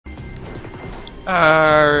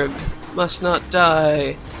Arg! Must not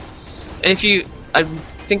die. And if you... I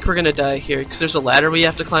think we're gonna die here, because there's a ladder we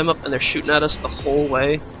have to climb up, and they're shooting at us the whole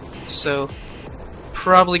way. So,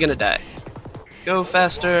 probably gonna die. Go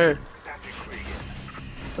faster!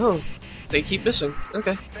 Oh, they keep missing.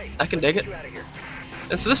 Okay, I can dig it.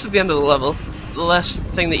 And so this is the end of the level. The last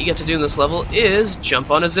thing that you get to do in this level is jump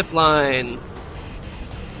on a zip line.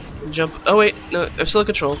 Jump. Oh wait, no, I'm still in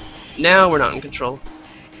control. Now we're not in control.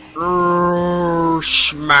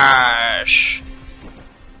 Smash!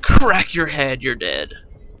 Crack your head, you're dead.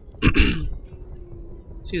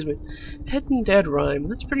 Excuse me. Head and dead rhyme.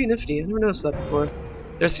 That's pretty nifty. I never noticed that before.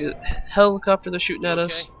 There's the helicopter that's shooting at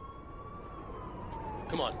us.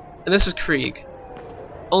 Come on. And this is Krieg.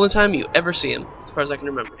 Only time you ever see him, as far as I can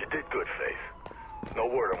remember. You did good, Faith. No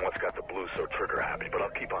word on what's got the blues so trigger happy, but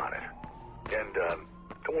I'll keep on it. And,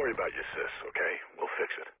 don't worry about your sis, okay? We'll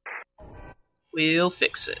fix it. We'll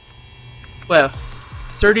fix it. Well,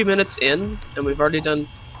 30 minutes in, and we've already done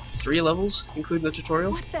 3 levels, including the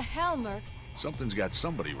tutorial. What the hell, Merc? Something's got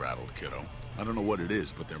somebody rattled, kiddo. I don't know what it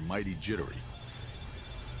is, but they're mighty jittery.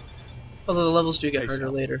 Although the levels do get Hey, harder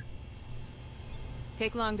Sal. later.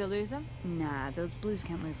 Take long to lose him? Nah, those blues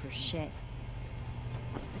can't move for shit.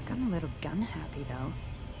 They've gotten a little gun happy, though.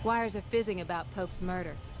 Wires are fizzing about Pope's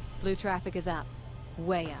murder. Blue traffic is up.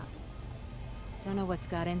 Way up. Don't know what's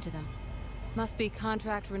got into them. Must be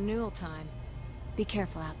contract renewal time. Be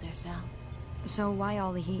careful out there, Sal. So why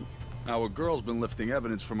all the heat? Our girl's been lifting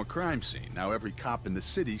evidence from a crime scene. Now every cop in the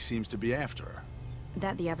city seems to be after her.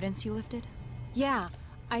 That the evidence you lifted? Yeah,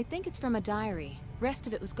 I think it's from a diary. Rest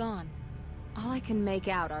of it was gone. All I can make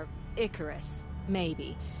out are Icarus,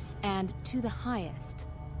 maybe, and to the highest.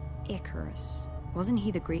 Icarus. Wasn't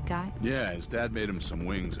he the Greek guy? Yeah, his dad made him some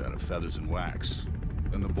wings out of feathers and wax.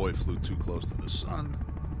 Then the boy flew too close to the sun.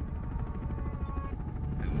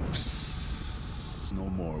 And psst, no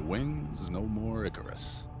more wings, no more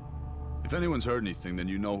Icarus. If anyone's heard anything, then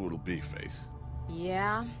you know who it'll be, Faith.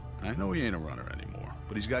 Yeah? I know he ain't a runner anymore,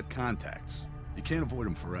 but he's got contacts. You can't avoid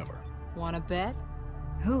him forever. Wanna bet?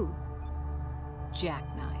 Who?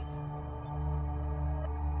 Jackknife.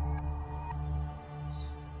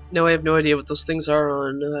 No, I have no idea what those things are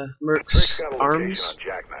on Rick's Merc's got a location arms. on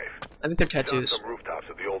Jackknife. I think they're He's on tattoos. some rooftops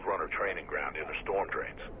at the old runner training ground near the storm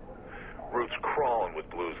drains. Route's crawling with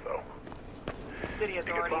blues, though. City You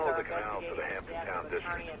can authorities follow are the canal to the investigating Hampton death Town of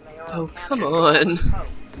district. attorney and mayoral Oh, come candidate on. Pope,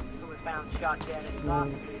 who was found shot dead in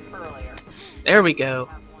Gotham Street earlier. There we go.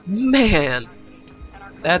 Man,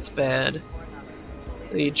 that's bad.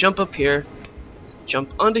 Then you jump up here,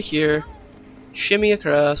 jump onto here, shimmy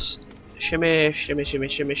across, shimmy, shimmy, shimmy,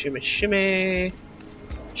 shimmy, shimmy, shimmy,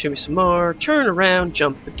 shimmy some more, turn around,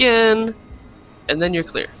 jump again, and then you're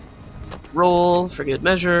clear. Roll for good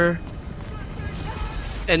measure.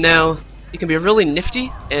 And now you can be really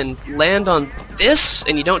nifty and land on this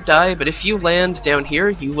and you don't die, but if you land down here,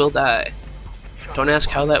 you will die. Don't ask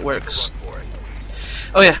how that works.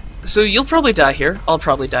 Oh yeah, so you'll probably die here. I'll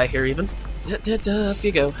probably die here even. Up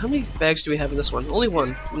you go. How many bags do we have in this one? Only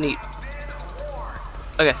one. Neat.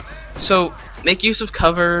 Okay, so make use of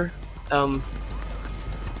cover.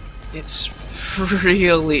 It's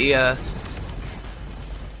really, yeah,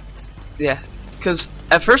 because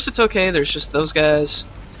at first it's okay, there's just those guys,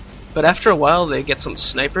 but after a while they get some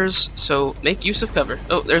snipers, so make use of cover.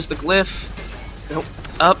 Oh, there's the glyph. Nope.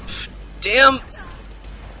 Up. Damn!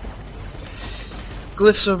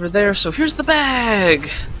 Glyph's over there, so here's the bag!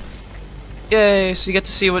 Yay, so you get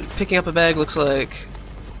to see what picking up a bag looks like.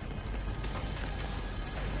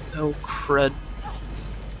 Oh, crud.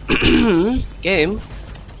 Game.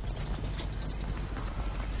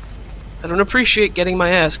 I don't appreciate getting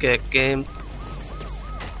my ass kicked, game.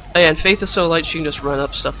 Oh yeah, and Faith is so light she can just run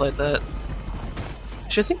up stuff like that.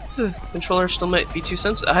 Actually, I think the controller still might be too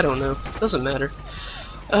sensitive. I don't know. Doesn't matter.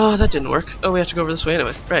 Oh, that didn't work. Oh, we have to go over this way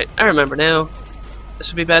anyway. Right, I remember now. This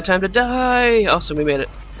would be a bad time to die! Also, we made it.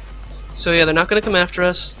 So yeah, they're not gonna come after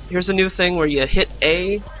us. Here's a new thing where you hit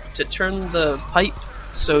A to turn the pipe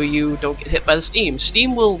so you don't get hit by the steam.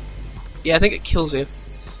 Steam will... yeah, I think it kills you.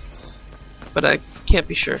 But I can't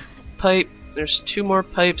be sure. Pipe. There's 2 more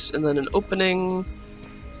pipes and then an opening.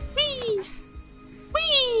 Whee!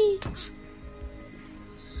 Whee!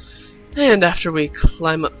 And after we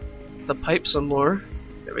climb up the pipe some more,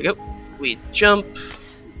 there we go. We jump.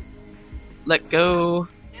 Let go.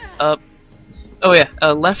 Up. Oh yeah,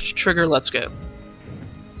 left trigger, let's go.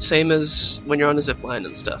 Same as when you're on a zip line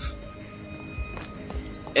and stuff.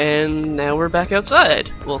 And now we're back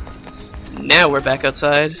outside. Well, now we're back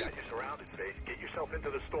outside. Got you surrounded, Faith. Get yourself into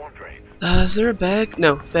the storm drains. Is there a bag?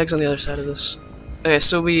 No, bag's on the other side of this. Okay,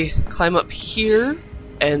 so we climb up here,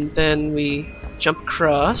 and then we jump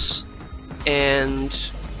across, and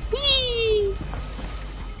whee!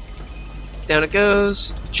 Down it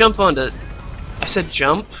goes. Jump onto it. I said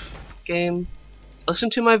jump, game. Listen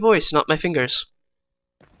to my voice, not my fingers.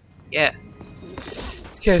 Yeah.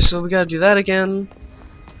 Okay, so we gotta do that again.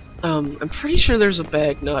 I'm pretty sure there's a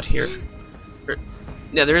bag not here.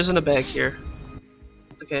 Yeah, there isn't a bag here.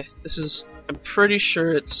 Okay, this is... I'm pretty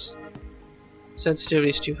sure its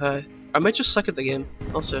sensitivity's too high. I might just suck at the game,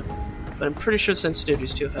 also. But I'm pretty sure the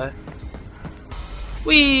sensitivity's too high.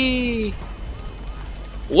 Whee!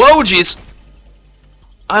 Whoa, jeez!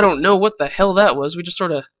 I don't know what the hell that was. We just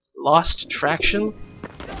sort of lost traction.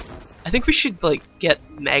 I think we should, like, get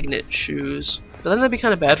magnet shoes. But then that'd be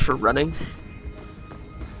kind of bad for running.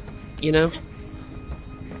 You know?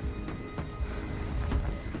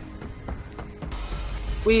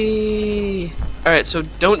 Whee! Alright, so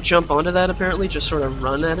don't jump onto that apparently, just sort of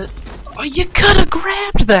run at it. Oh, you coulda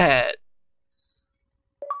grabbed that!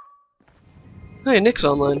 Hey, Nick's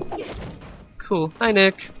online. Cool. Hi,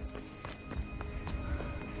 Nick.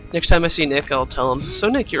 Next time I see Nick, I'll tell him, so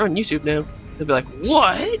Nick, you're on YouTube now. He'll be like,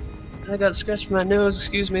 what? I got scratched my nose,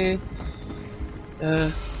 excuse me.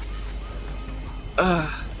 That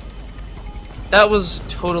was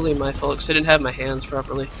totally my fault, because I didn't have my hands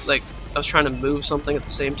properly. Like, I was trying to move something at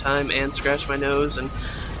the same time and scratch my nose, and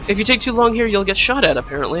if you take too long here, you'll get shot at,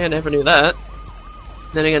 apparently. I never knew that.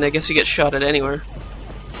 Then again, I guess you get shot at anywhere.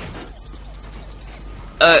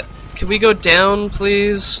 Can we go down,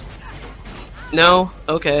 please? No?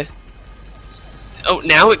 Okay. Oh,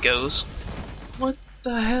 now it goes. What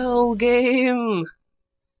the hell, game?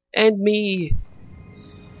 And me.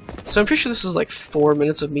 So I'm pretty sure this is like 4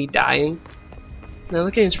 minutes of me dying. No,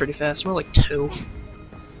 the game's pretty fast, more like 2.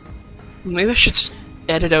 Maybe I should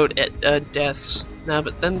edit out deaths. Nah,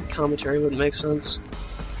 but then commentary wouldn't make sense.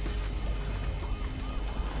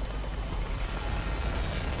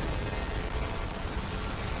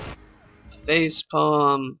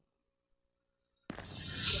 Facepalm.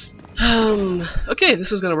 Okay,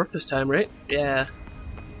 this is gonna work this time, right? Yeah.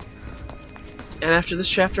 And after this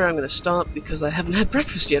chapter, I'm gonna stop because I haven't had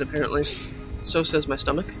breakfast yet, apparently. So says my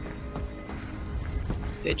stomach.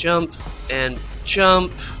 Okay, jump, and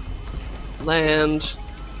jump. Land.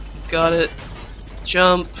 Got it.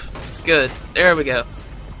 Jump. Good. There we go.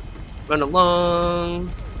 Run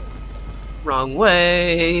along. Wrong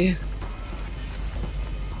way.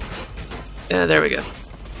 Yeah, there we go.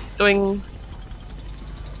 Doing.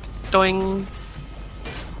 Doing.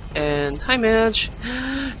 And hi, Madge.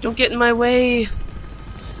 Don't get in my way.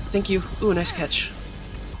 Thank you. Ooh, nice catch.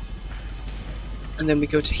 And then we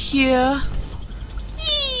go to here.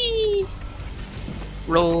 Eee.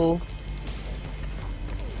 Roll.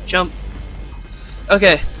 Jump.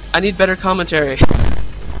 Okay, I need better commentary.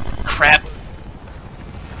 Crap.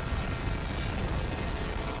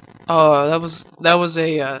 Oh, that was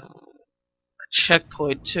a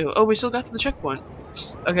checkpoint too. Oh, we still got to the checkpoint.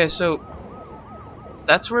 Okay, so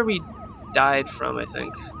that's where we died from, I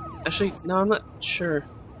think. Actually, no, I'm not sure.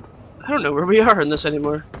 I don't know where we are in this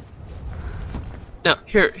anymore. No,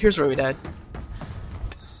 here's where we died.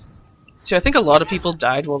 See, I think a lot of people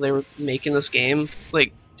died while they were making this game,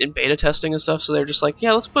 like in beta testing and stuff, so they're just like,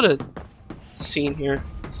 yeah, let's put a scene here.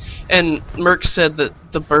 And Merc said that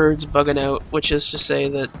the bird's bugging out, which is to say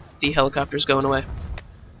that the helicopter's going away.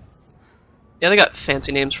 Yeah, they got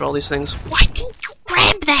fancy names for all these things. Why didn't you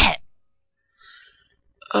grab that?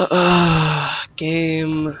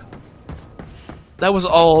 Game. That was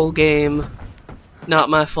all game. Not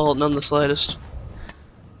my fault, none the slightest.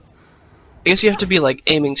 I guess you have to be like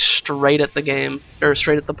aiming straight at the game, or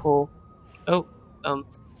straight at the pole. Oh,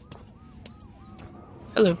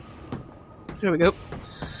 hello. There we go.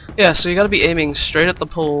 Yeah, so you gotta be aiming straight at the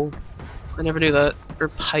pole. I never knew that. Or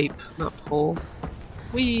pipe, not pole.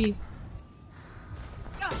 Whee!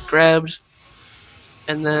 Grabbed.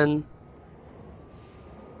 And then...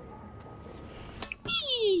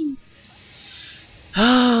 Whee! Do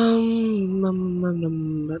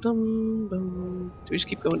we just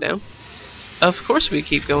keep going down? Of course we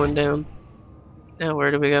keep going down. Now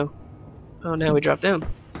where do we go? Oh, now we drop down.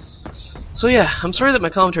 So yeah, I'm sorry that my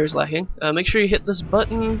commentary is lacking. Make sure you hit this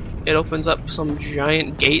button. It opens up some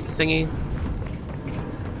giant gate thingy.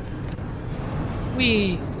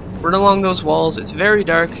 Whee! Run along those walls. It's very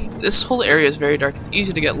dark. This whole area is very dark. It's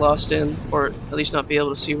easy to get lost in, or at least not be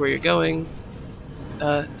able to see where you're going.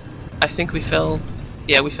 I think we fell.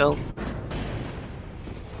 Yeah, we fell.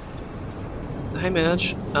 Hi,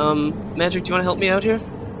 Madge. Magic, do you want to help me out here?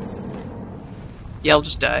 Yeah, I'll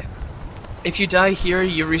just die. If you die here,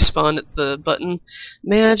 you respawn at the button.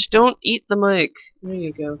 Madge, don't eat the mic. There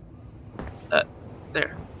you go.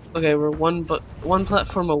 There. Okay, we're one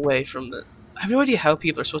platform away from it. I have no idea how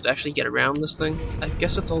people are supposed to actually get around this thing. I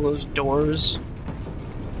guess it's all those doors.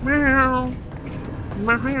 Meow.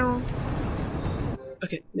 Meow.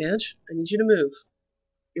 Okay, Madge, I need you to move.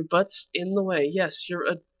 Your butt's in the way. Yes, you're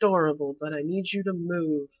adorable, but I need you to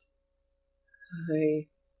move.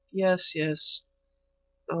 Yes, yes.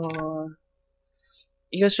 Aw.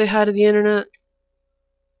 You gonna say hi to the internet?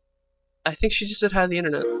 I think she just said hi to the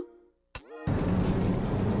internet.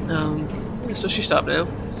 So she stopped now.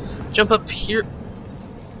 Jump up here.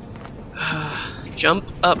 Jump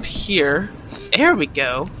up here. There we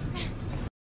go.